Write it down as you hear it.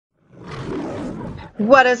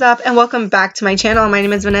What is up, and welcome back to my channel. My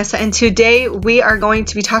name is Vanessa, and today we are going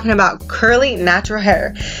to be talking about curly natural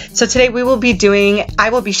hair. So today I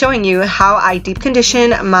will be showing you how I deep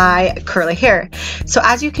condition my curly hair. So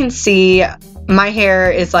as you can see, my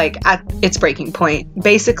hair is like at its breaking point.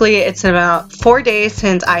 Basically, it's about 4 days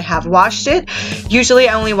since I have washed it. Usually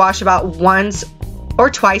I only wash about once or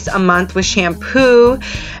twice a month with shampoo,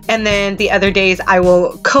 and then the other days I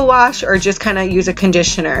will co-wash or just kind of use a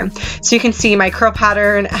conditioner. So you can see my curl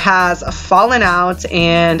pattern has fallen out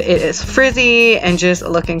and it is frizzy and just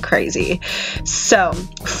looking crazy. So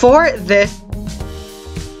for this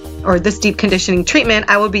deep conditioning treatment,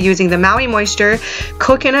 I will be using the Maui Moisture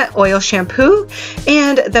Coconut Oil Shampoo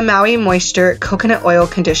and the Maui Moisture Coconut Oil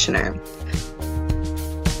Conditioner.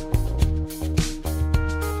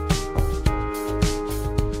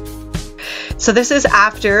 So this is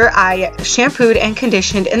after I shampooed and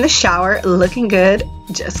conditioned in the shower, looking good.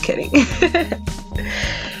 Just kidding.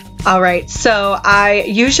 Alright, so I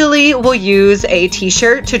usually will use a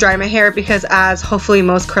t-shirt to dry my hair because, as hopefully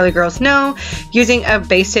most curly girls know, using a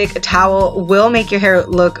basic towel will make your hair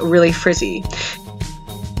look really frizzy.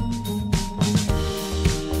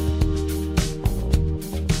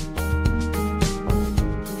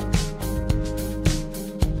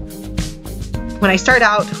 When I start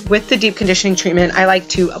out with the deep conditioning treatment, I like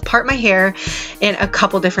to part my hair in a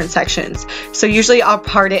couple different sections. So usually I'll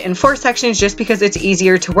part it in 4 sections just because it's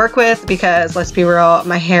easier to work with, because let's be real,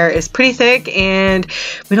 my hair is pretty thick and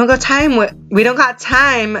we don't got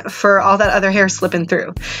time for all that other hair slipping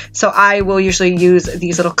through. So I will usually use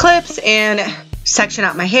these little clips and section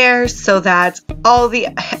out my hair so that all the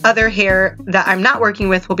other hair that I'm not working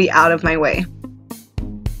with will be out of my way.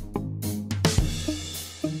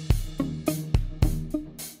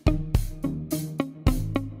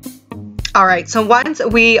 Alright, so once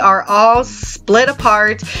we are all split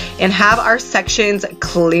apart and have our sections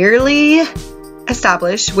clearly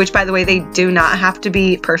established, which by the way, they do not have to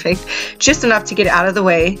be perfect, just enough to get it out of the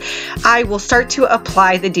way, I will start to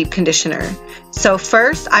apply the deep conditioner. So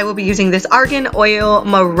first, I will be using this Argan Oil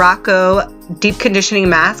Morocco deep conditioning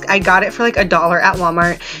mask. I got it for like $1 at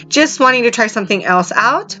Walmart, just wanting to try something else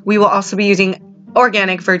out. We will also be using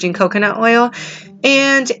organic virgin coconut oil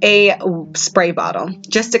and a spray bottle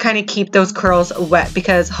just to kind of keep those curls wet,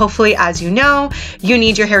 because hopefully, as you know, you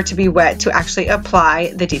need your hair to be wet to actually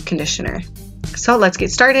apply the deep conditioner. So let's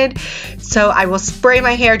get started. So I will spray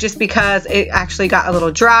my hair just because it actually got a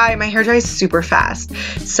little dry. My hair dries super fast,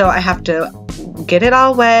 so I have to get it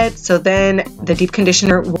all wet so then the deep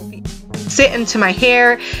conditioner will sit into my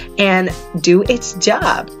hair and do its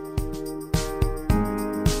job.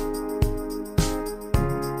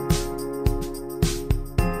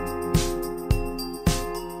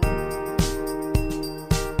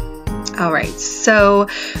 Alright, so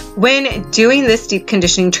when doing this deep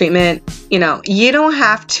conditioning treatment, you don't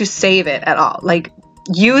have to save it at all. Like,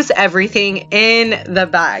 use everything in the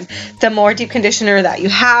bag. The more deep conditioner that you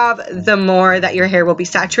have, the more that your hair will be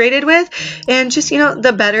saturated with, and just,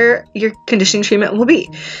 the better your conditioning treatment will be.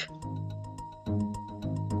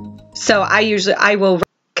 So I will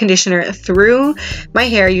conditioner through my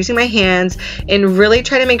hair using my hands and really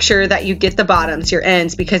try to make sure that you get the bottoms, your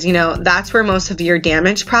ends, because that's where most of your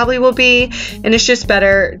damage probably will be, and it's just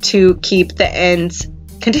better to keep the ends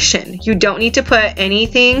conditioned. You don't need to put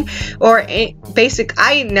anything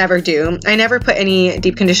I never put any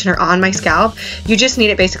deep conditioner on my scalp. You just need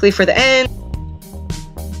it basically for the end.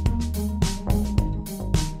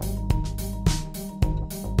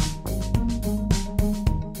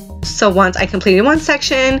 So once I completed one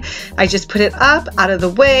section, I just put it up out of the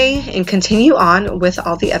way and continue on with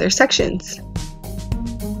all the other sections.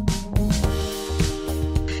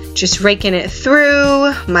 Just raking it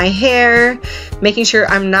through my hair, making sure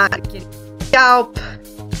I'm not getting scalp.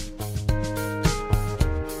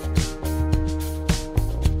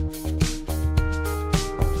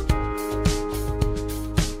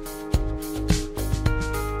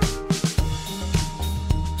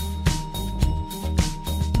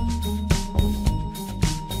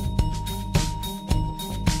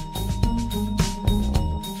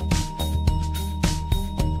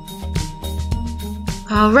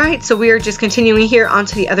 Alright, so we are just continuing here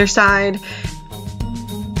onto the other side.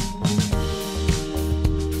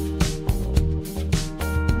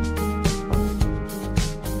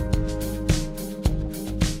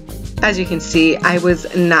 As you can see, I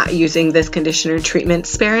was not using this conditioner treatment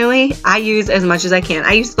sparingly. I use as much as I can.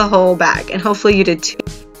 I use the whole bag, and hopefully you did too.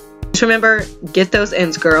 Just remember, get those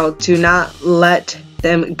ends, girl. Do not let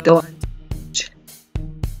them go on.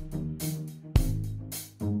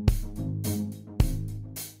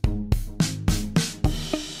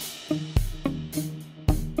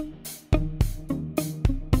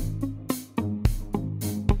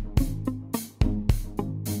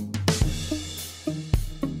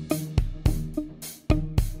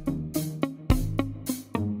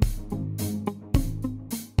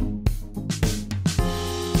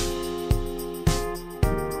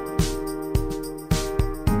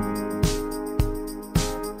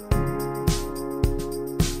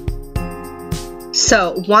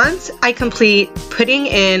 So once I complete putting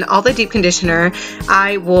in all the deep conditioner,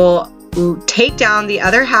 I will take down the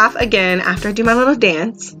other half again after I do my little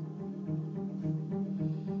dance.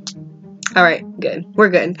 All right, good. We're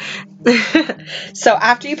good. So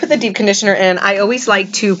after you put the deep conditioner in, I always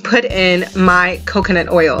like to put in my coconut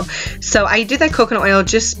oil. So I do that coconut oil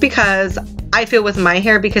just because I feel with my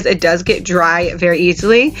hair, because it does get dry very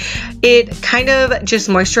easily, it kind of just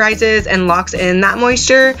moisturizes and locks in that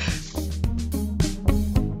moisture.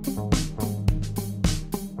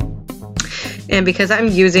 And because I'm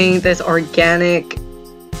using this organic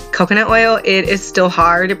coconut oil, it is still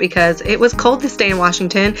hard because it was cold this day in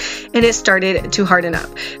Washington and it started to harden up.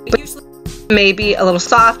 But usually maybe a little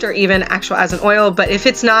soft or even actual as an oil, but if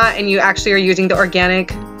it's not and you actually are using the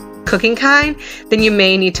organic cooking kind, then you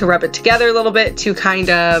may need to rub it together a little bit to kind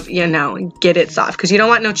of, you know, get it soft, because you don't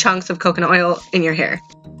want no chunks of coconut oil in your hair.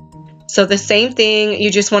 So the same thing,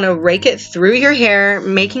 you just want to rake it through your hair,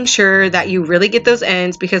 making sure that you really get those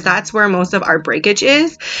ends, because that's where most of our breakage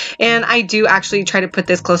is. And I do actually try to put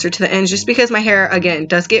this closer to the ends just because my hair, again,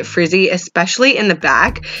 does get frizzy, especially in the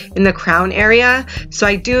back, in the crown area. So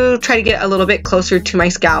I do try to get a little bit closer to my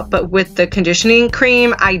scalp, but with the conditioning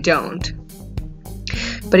cream, I don't.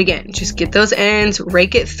 But again, just get those ends,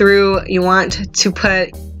 rake it through. You want to put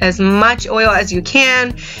as much oil as you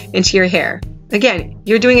can into your hair. Again,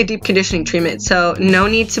 you're doing a deep conditioning treatment, so no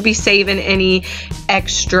need to be saving any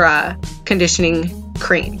extra conditioning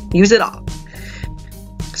cream. Use it all.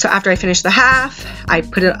 So after I finish the half, I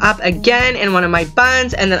put it up again in one of my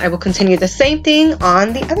buns, and then I will continue the same thing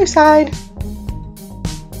on the other side.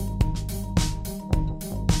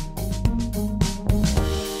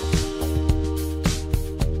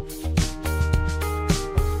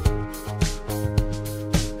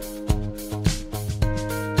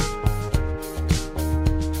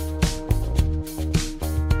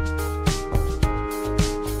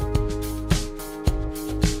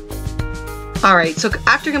 Alright, so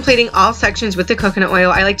after completing all sections with the coconut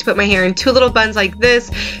oil, I like to put my hair in two little buns like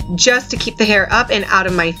this just to keep the hair up and out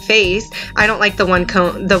of my face. I don't like the one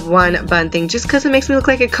bun thing just because it makes me look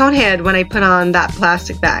like a cone head when I put on that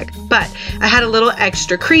plastic bag. But I had a little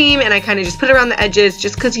extra cream and I kind of just put it around the edges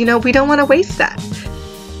just because, you know, we don't want to waste that.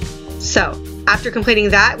 So after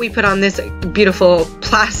completing that, we put on this beautiful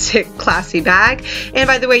plastic classy bag. And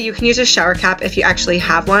by the way, you can use a shower cap if you actually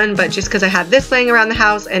have one, but just because I had this laying around the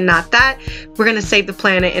house and not that, we're going to save the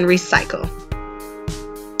planet and recycle.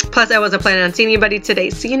 Plus, I wasn't planning on seeing anybody today,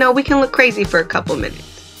 so you know, we can look crazy for a couple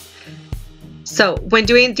minutes. So when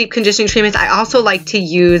doing deep conditioning treatments, I also like to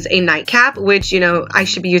use a nightcap, which, you know, I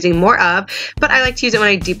should be using more of, but I like to use it when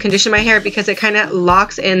I deep condition my hair because it kind of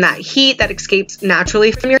locks in that heat that escapes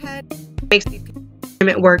naturally from your head. Makes the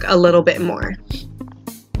treatment work a little bit more.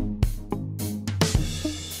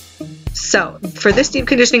 So for this deep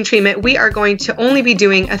conditioning treatment, we are going to only be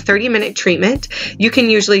doing a 30-minute treatment. You can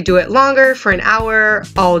usually do it longer, for an hour,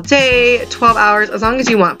 all day, 12 hours, as long as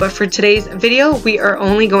you want. But for today's video, we are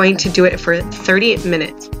only going to do it for 30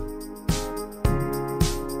 minutes.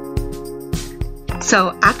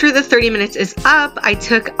 So after the 30 minutes is up, I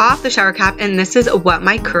took off the shower cap and this is what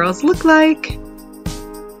my curls look like.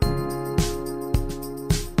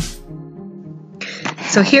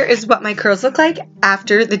 So here is what my curls look like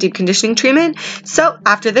after the deep conditioning treatment. So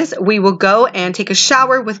after this, we will go and take a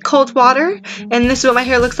shower with cold water. And this is what my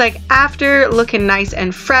hair looks like after, looking nice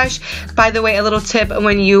and fresh. By the way, a little tip,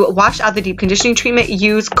 when you wash out the deep conditioning treatment,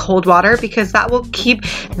 use cold water because that will keep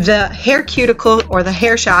the hair cuticle or the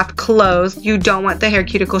hair shaft closed. You don't want the hair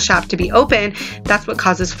cuticle shaft to be open. That's what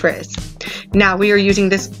causes frizz. Now we are using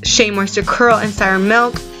this Shea Moisture Curl and Sour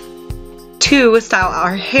Milk to style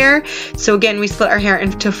our hair. So again, we split our hair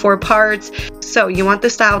into 4 parts. So you want the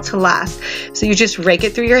style to last. So you just rake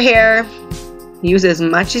it through your hair, use as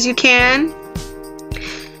much as you can,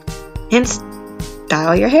 and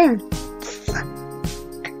style your hair.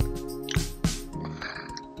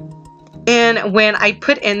 And when I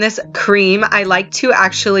put in this cream, I like to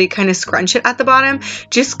actually kind of scrunch it at the bottom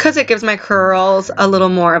just because it gives my curls a little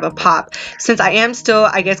more of a pop. Since I am still,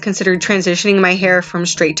 I guess, considered transitioning my hair from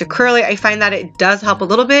straight to curly, I find that it does help a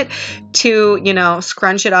little bit to, you know,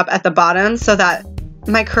 scrunch it up at the bottom so that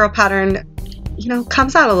my curl pattern, you know,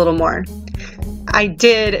 comes out a little more. I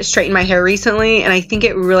did straighten my hair recently and I think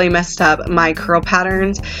it really messed up my curl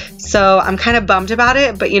patterns. So I'm kind of bummed about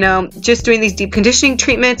it, but you know, just doing these deep conditioning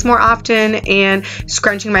treatments more often and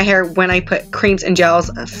scrunching my hair when I put creams and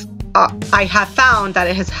gels, I have found that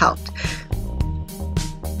it has helped.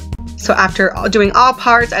 So after doing all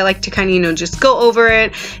parts, I like to kind of, you know, just go over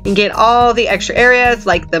it and get all the extra areas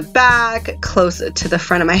like the back, close to the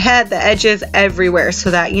front of my head, the edges, everywhere so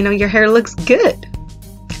that, you know, your hair looks good.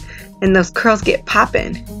 and those curls get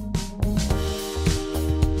popping.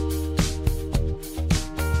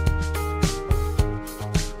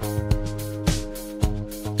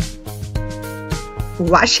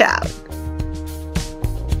 Watch out.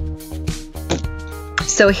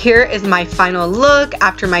 So here is my final look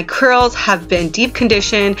after my curls have been deep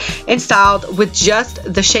conditioned and styled with just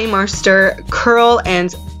the Shea Moisture curl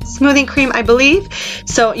and smoothing cream, I believe.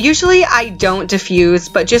 So usually I don't diffuse,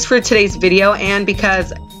 but just for today's video and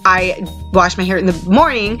because I wash my hair in the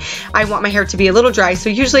morning, I want my hair to be a little dry. So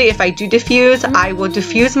usually if I do diffuse, I will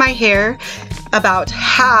diffuse my hair about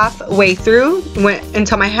halfway through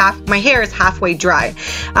until my hair is halfway dry.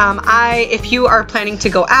 If you are planning to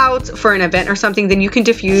go out for an event or something, then you can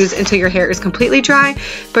diffuse until your hair is completely dry.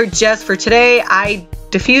 But just for today, I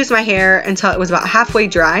diffused my hair until it was about halfway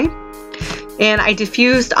dry. And I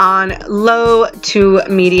diffused on low to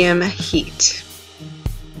medium heat.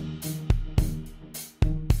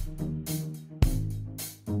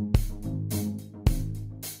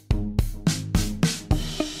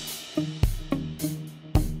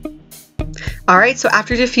 Alright, so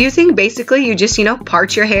after diffusing, basically you just,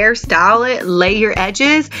 part your hair, style it, lay your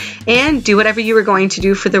edges, and do whatever you were going to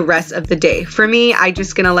do for the rest of the day. For me, I'm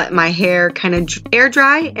just going to let my hair kind of air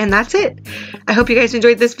dry, and that's it. I hope you guys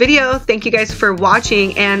enjoyed this video. Thank you guys for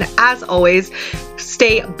watching, and as always,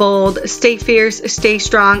 stay bold, stay fierce, stay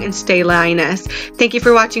strong, and stay lioness. Thank you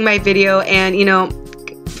for watching my video, and,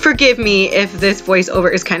 forgive me if this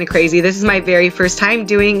voiceover is kind of crazy. This is my very first time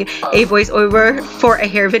doing a voiceover for a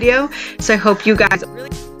hair video, so I hope you guys really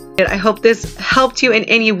enjoyed it. I hope this helped you in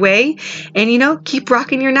any way, and keep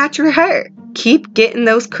rocking your natural hair. Keep getting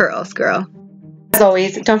those curls, girl. As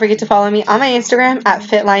always, don't forget to follow me on my Instagram at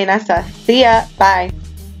FitLionessa. See ya. Bye.